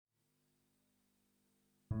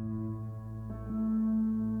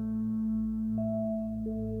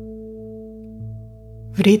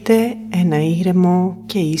Βρείτε ένα ήρεμο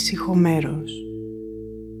και ήσυχο μέρος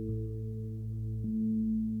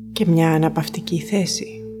και μια αναπαυτική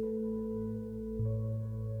θέση.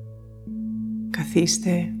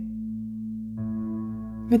 Καθίστε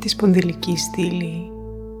με τη σπονδυλική στήλη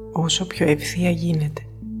όσο πιο ευθεία γίνεται.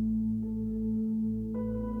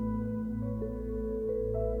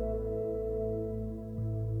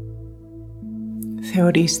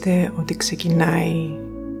 Θεωρήστε ότι ξεκινάει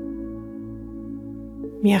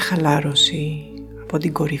μια χαλάρωση από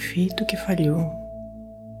την κορυφή του κεφαλιού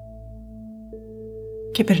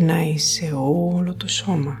και περνάει σε όλο το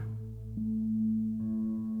σώμα.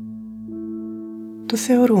 Το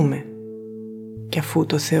θεωρούμε και αφού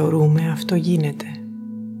το θεωρούμε αυτό γίνεται,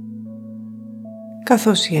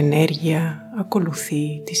 καθώς η ενέργεια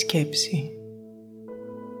ακολουθεί τη σκέψη.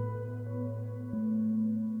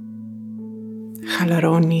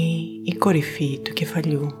 Χαλαρώνει η κορυφή του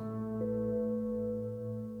κεφαλιού.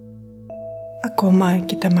 Ακόμα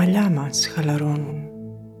και τα μαλλιά μας χαλαρώνουν.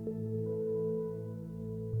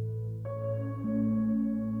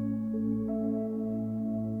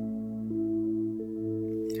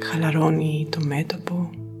 Χαλαρώνει το μέτωπο.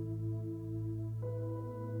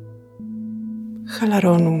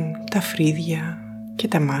 Χαλαρώνουν τα φρύδια και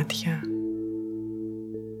τα μάτια.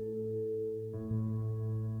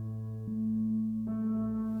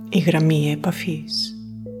 Η γραμμή επαφής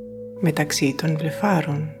μεταξύ των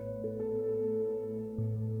βλεφάρων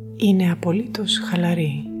είναι απολύτως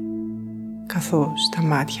χαλαρή, καθώς τα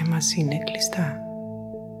μάτια μας είναι κλειστά.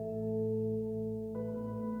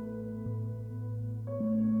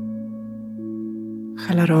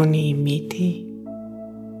 Χαλαρώνει η μύτη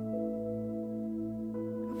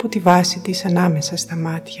από τη βάση της ανάμεσα στα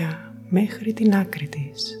μάτια μέχρι την άκρη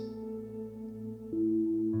της.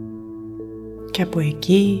 Και από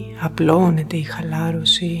εκεί απλώνεται η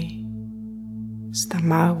χαλάρωση στα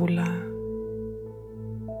μάγουλα,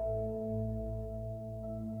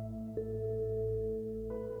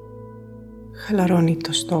 χαλαρώνει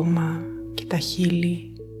το στόμα και τα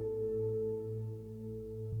χείλη,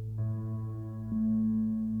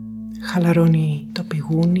 χαλαρώνει το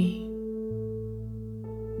πηγούνι,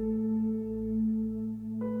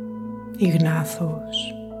 η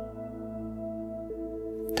γνάθος,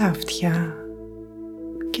 τα αυτιά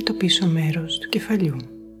και το πίσω μέρος του κεφαλιού.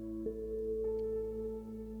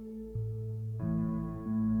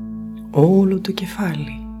 Όλο το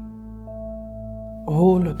κεφάλι,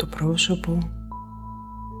 όλο το πρόσωπο,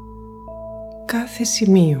 κάθε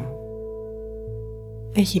σημείο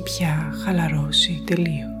έχει πια χαλαρώσει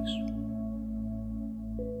τελείως.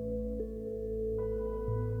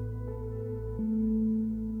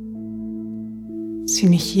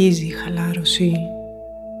 Συνεχίζει η χαλάρωση,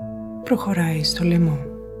 προχωράει στο λαιμό.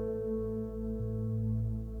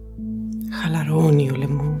 Χαλαρώνει ο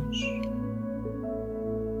λαιμός.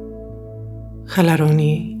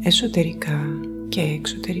 Χαλαρώνει εσωτερικά και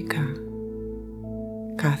εξωτερικά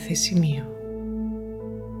κάθε σημείο.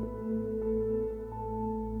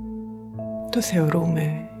 Το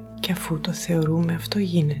θεωρούμε και αφού το θεωρούμε αυτό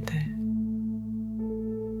γίνεται,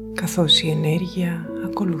 καθώς η ενέργεια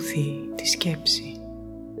ακολουθεί τη σκέψη.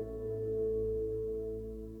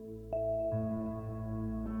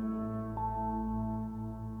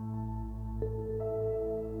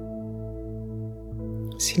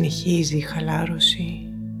 Συνεχίζει η χαλάρωση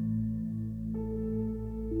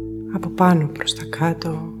από πάνω προς τα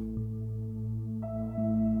κάτω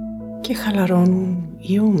και χαλαρώνουν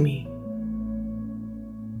οι ώμοι.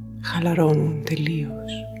 Χαλαρώνουν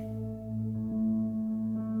τελείως.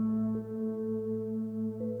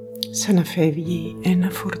 Σαν να φεύγει ένα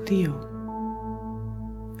φορτίο.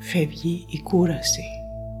 Φεύγει η κούραση.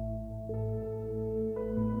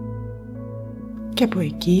 Και από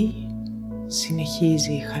εκεί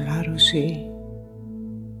συνεχίζει η χαλάρωση.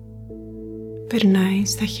 Περνάει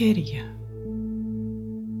στα χέρια.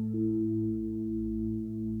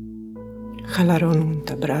 Χαλαρώνουν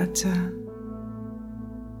τα μπράτσα,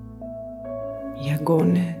 οι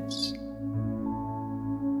αγκώνες.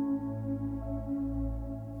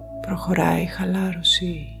 Προχωράει η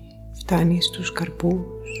χαλάρωση, φτάνει στους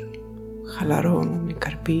καρπούς, χαλαρώνουν οι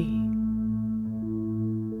καρποί.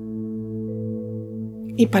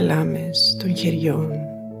 Οι παλάμες των χεριών,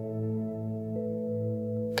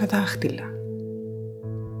 τα δάχτυλα.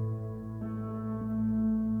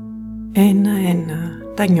 Ένα-ένα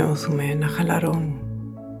τα νιώθουμε να χαλαρώνουν.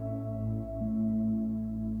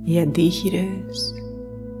 Οι αντίχειρες,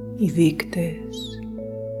 οι δείκτες,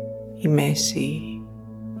 η μέση,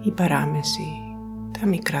 η παράμεση, τα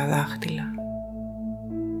μικρά δάχτυλα.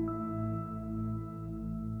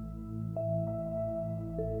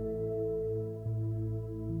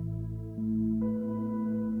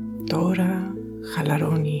 τώρα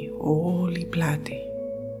χαλαρώνει όλη η πλάτη.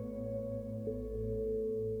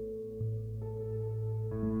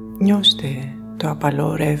 Νιώστε το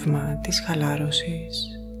απαλό ρεύμα της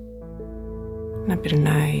χαλάρωσης να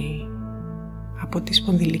περνάει από τη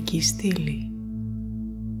σπονδυλική στήλη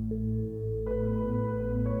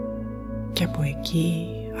και από εκεί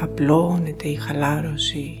απλώνεται η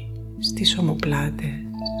χαλάρωση στις ομοπλάτες.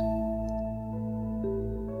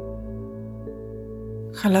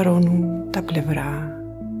 Χαλαρώνουν τα πλευρά,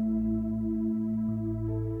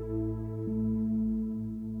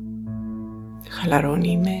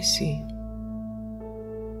 χαλαρώνει η μέση,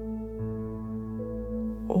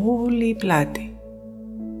 όλη η πλάτη,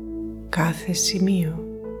 κάθε σημείο,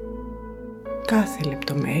 κάθε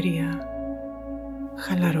λεπτομέρεια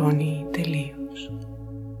χαλαρώνει τελείως,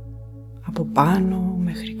 από πάνω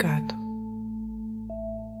μέχρι κάτω.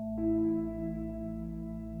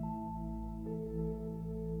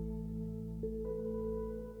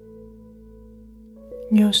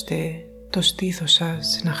 Νιώστε το στήθος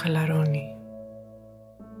σας να χαλαρώνει,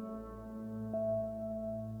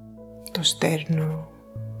 το στέρνο,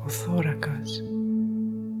 ο θώρακας,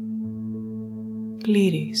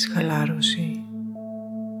 πλήρης χαλάρωση.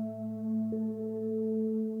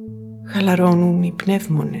 Χαλαρώνουν οι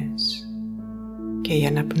πνεύμονες και η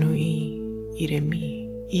αναπνοή ηρεμεί,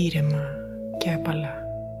 ήρεμα και απαλά.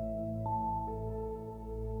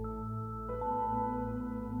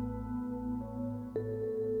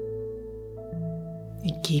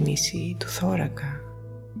 Η κίνηση του θώρακα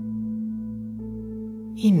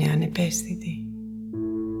είναι ανεπαίσθητη.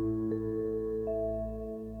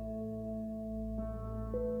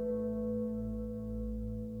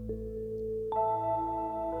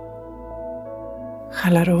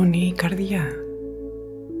 Χαλαρώνει η καρδιά.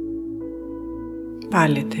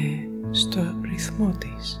 Πάλετε στο ρυθμό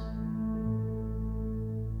της.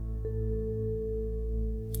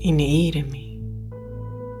 Είναι ήρεμη.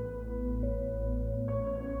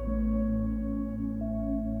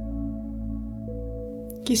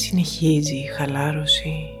 Και συνεχίζει η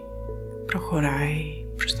χαλάρωση, προχωράει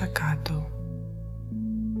προς τα κάτω,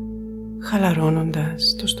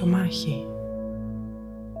 χαλαρώνοντας το στομάχι.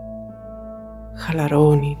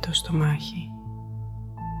 Χαλαρώνει το στομάχι,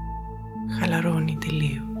 χαλαρώνει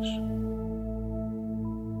τελείως.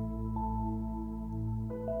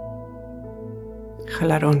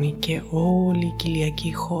 Χαλαρώνει και όλη η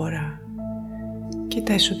κοιλιακή χώρα και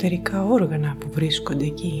τα εσωτερικά όργανα που βρίσκονται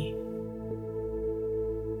εκεί.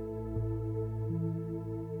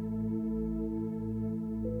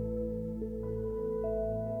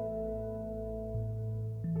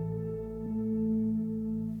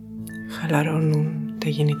 Χαλαρώνουν τα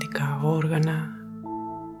γεννητικά όργανα,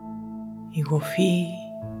 η γοφή,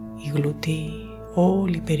 η γλουτή,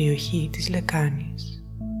 όλη η περιοχή της λεκάνης.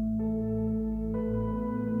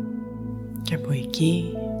 Και από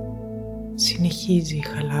εκεί συνεχίζει η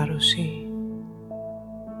χαλάρωση,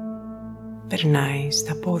 περνάει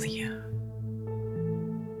στα πόδια.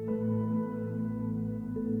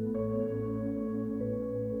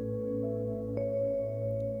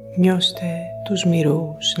 Νιώστε τους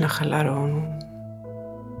μυρούς να χαλαρώνουν.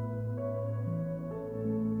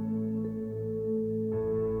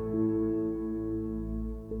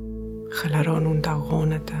 Χαλαρώνουν τα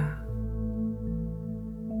γόνατα,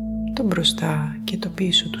 το μπροστά και το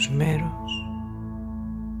πίσω τους μέρος.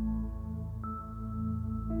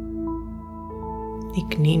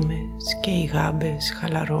 Οι κνήμες και οι γάμπες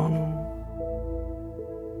χαλαρώνουν.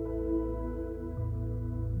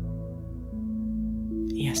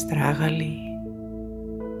 Οι αστράγαλοι,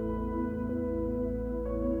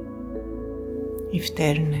 οι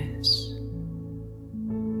φτέρνες,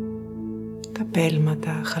 τα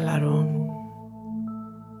πέλματα χαλαρώνουν,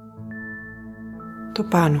 το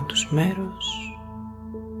πάνω τους μέρος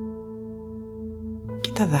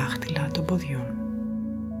και τα δάχτυλα των ποδιών.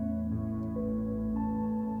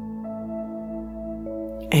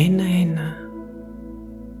 Ένα-ένα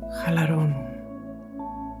χαλαρώνουν.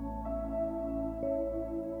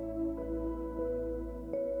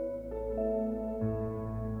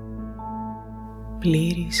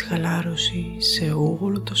 Πλήρης χαλάρωση σε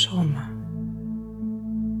όλο το σώμα,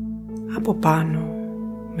 από πάνω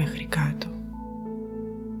μέχρι κάτω.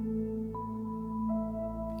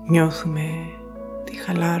 Νιώθουμε τη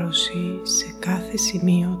χαλάρωση σε κάθε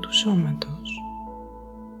σημείο του σώματος,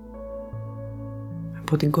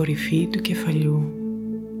 από την κορυφή του κεφαλιού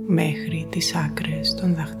μέχρι τις άκρες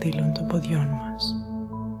των δαχτύλων των ποδιών μας.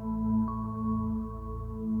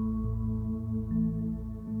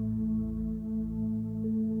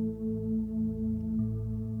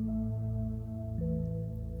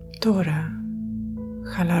 Τώρα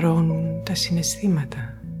χαλαρώνουν τα συναισθήματα.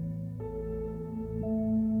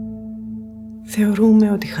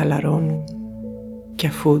 Θεωρούμε ότι χαλαρώνουν και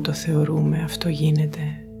αφού το θεωρούμε αυτό γίνεται,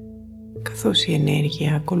 καθώς η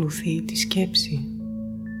ενέργεια ακολουθεί τη σκέψη.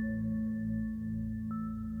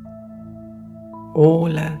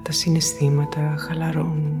 Όλα τα συναισθήματα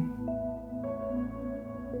χαλαρώνουν.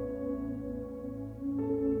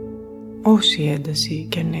 Όση ένταση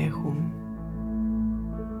κι αν έχουν,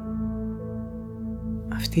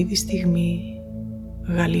 αυτή τη στιγμή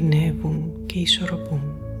γαληνεύουν και ισορροπούν.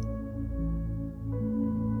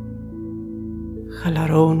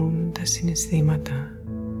 Χαλαρώνουν τα συναισθήματα.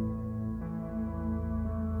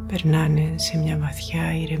 Περνάνε σε μια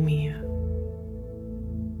βαθιά ηρεμία.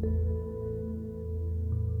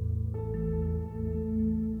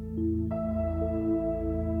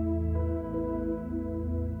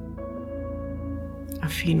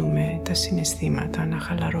 Αφήνουμε τα συναισθήματα να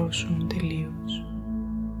χαλαρώσουν τελείως.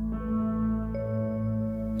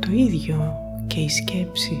 Το ίδιο και οι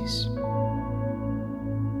σκέψεις.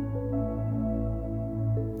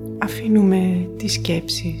 Αφήνουμε τις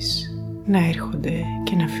σκέψεις να έρχονται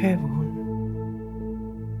και να φεύγουν,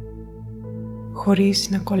 χωρίς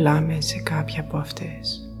να κολλάμε σε κάποια από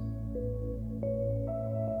αυτές.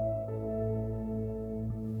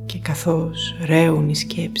 Και καθώς ρέουν οι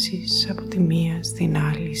σκέψεις από τη μία στην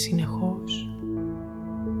άλλη συνεχώς,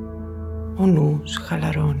 ο νους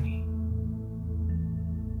χαλαρώνει.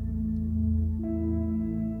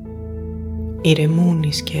 Ηρεμούν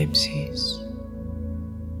οι σκέψεις,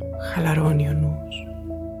 χαλαρώνει ο νους.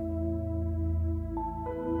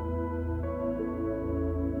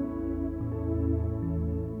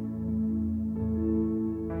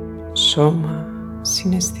 Σώμα,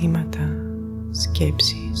 συναισθήματα,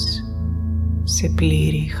 σκέψεις, σε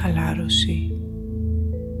πλήρη χαλάρωση,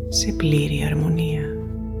 σε πλήρη αρμονία.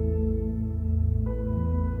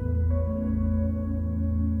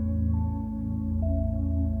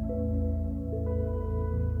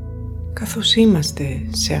 Καθώς είμαστε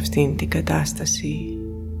σε αυτήν την κατάσταση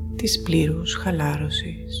της πλήρους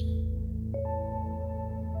χαλάρωσης,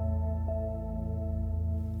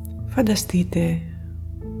 φανταστείτε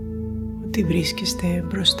ότι βρίσκεστε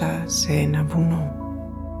μπροστά σε ένα βουνό.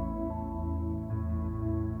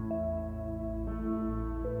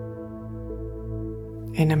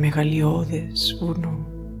 Ένα μεγαλειώδες βουνό.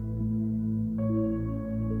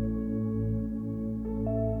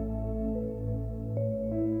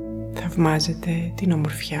 Θαυμάζετε την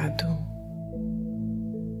ομορφιά του,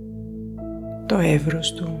 το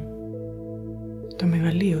εύρος του, το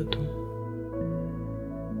μεγαλείο του.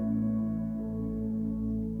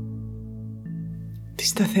 Τη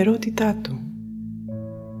σταθερότητά του,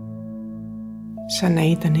 σαν να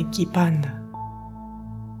ήταν εκεί πάντα.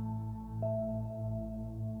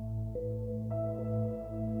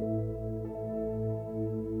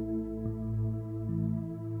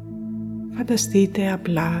 Φανταστείτε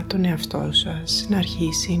απλά τον εαυτό σας να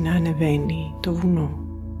αρχίσει να ανεβαίνει το βουνό.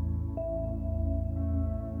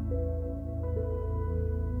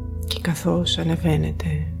 Και καθώς ανεβαίνετε,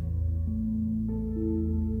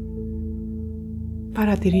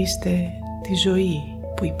 παρατηρήστε τη ζωή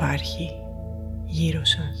που υπάρχει γύρω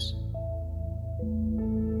σας.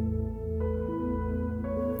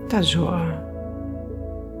 Τα ζώα,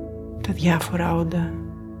 τα διάφορα όντα,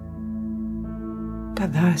 τα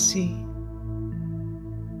δάση,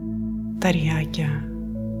 τα ριάκια,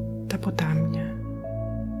 τα ποτάμια.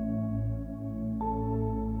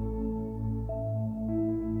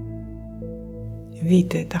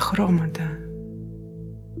 Δείτε τα χρώματα.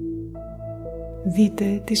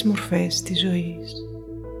 Δείτε τις μορφές της ζωής.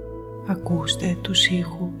 Ακούστε τους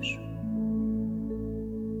ήχους.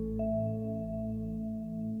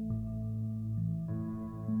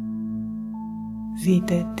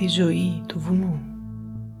 Δείτε τη ζωή του βουνού.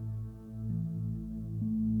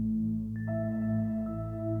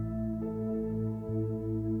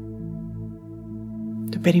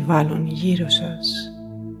 Το περιβάλλον γύρω σας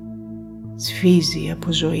σφίζει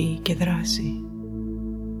από ζωή και δράση.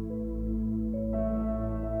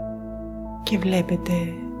 Και βλέπετε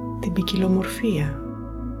την ποικιλομορφία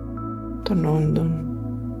των όντων,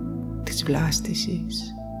 της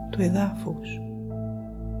βλάστησης, του εδάφους.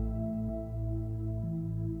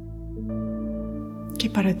 Και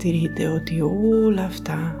παρατηρείτε ότι όλα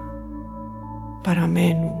αυτά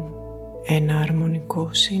παραμένουν ένα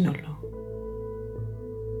αρμονικό σύνολο.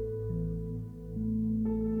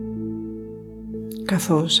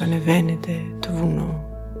 Καθώς ανεβαίνετε το βουνό,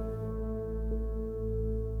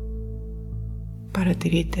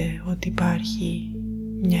 παρατηρείτε ότι υπάρχει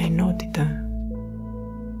μια ενότητα.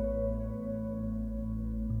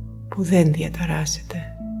 που δεν διαταράσσεται.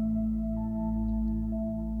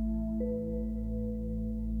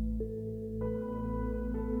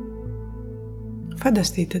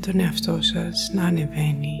 Φανταστείτε τον εαυτό σας να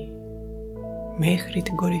ανεβαίνει μέχρι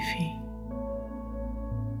την κορυφή.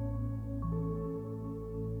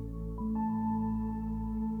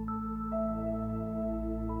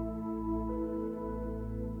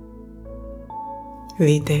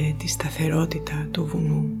 Δείτε τη σταθερότητα του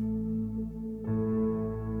βουνού,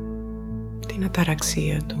 την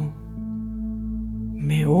αταραξία του,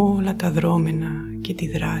 με όλα τα δρόμενα και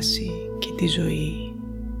τη δράση και τη ζωή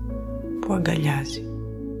που αγκαλιάζει.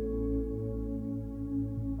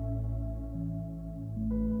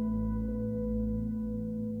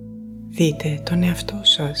 Δείτε τον εαυτό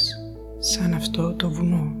σας σαν αυτό το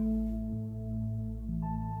βουνό.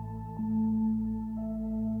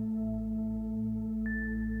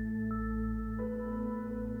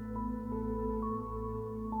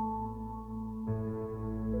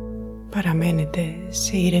 Παραμένετε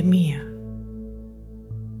σε ηρεμία,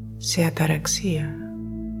 σε αταραξία.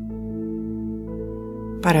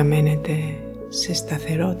 Παραμένετε σε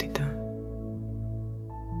σταθερότητα,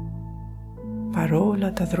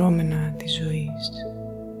 παρόλα τα δρόμενα της ζωής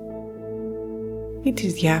ή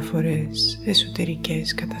τις διάφορες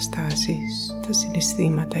εσωτερικές καταστάσεις, τα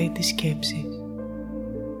συναισθήματα ή τις σκέψεις.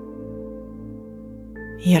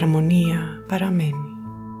 Η αρμονία παραμένει.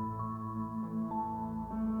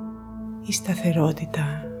 Η σταθερότητα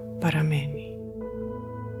παραμένει.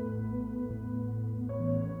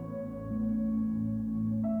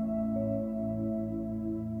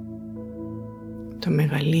 Το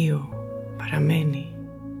μεγαλείο παραμένει.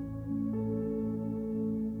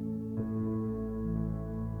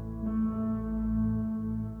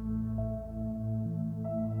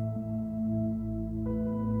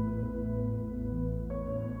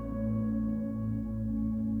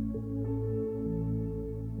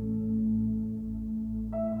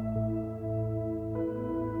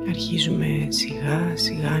 Αρχίζουμε σιγά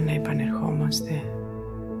σιγά να επανερχόμαστε,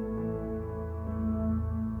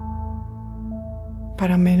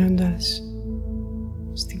 παραμένοντας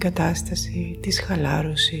στην κατάσταση της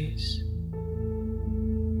χαλάρωσης,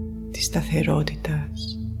 της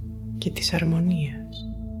σταθερότητας και της αρμονίας.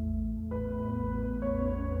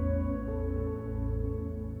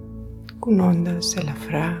 Κουνώντας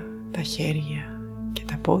ελαφρά τα χέρια και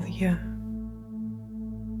τα πόδια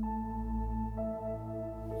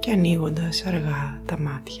και ανοίγοντας αργά τα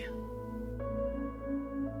μάτια.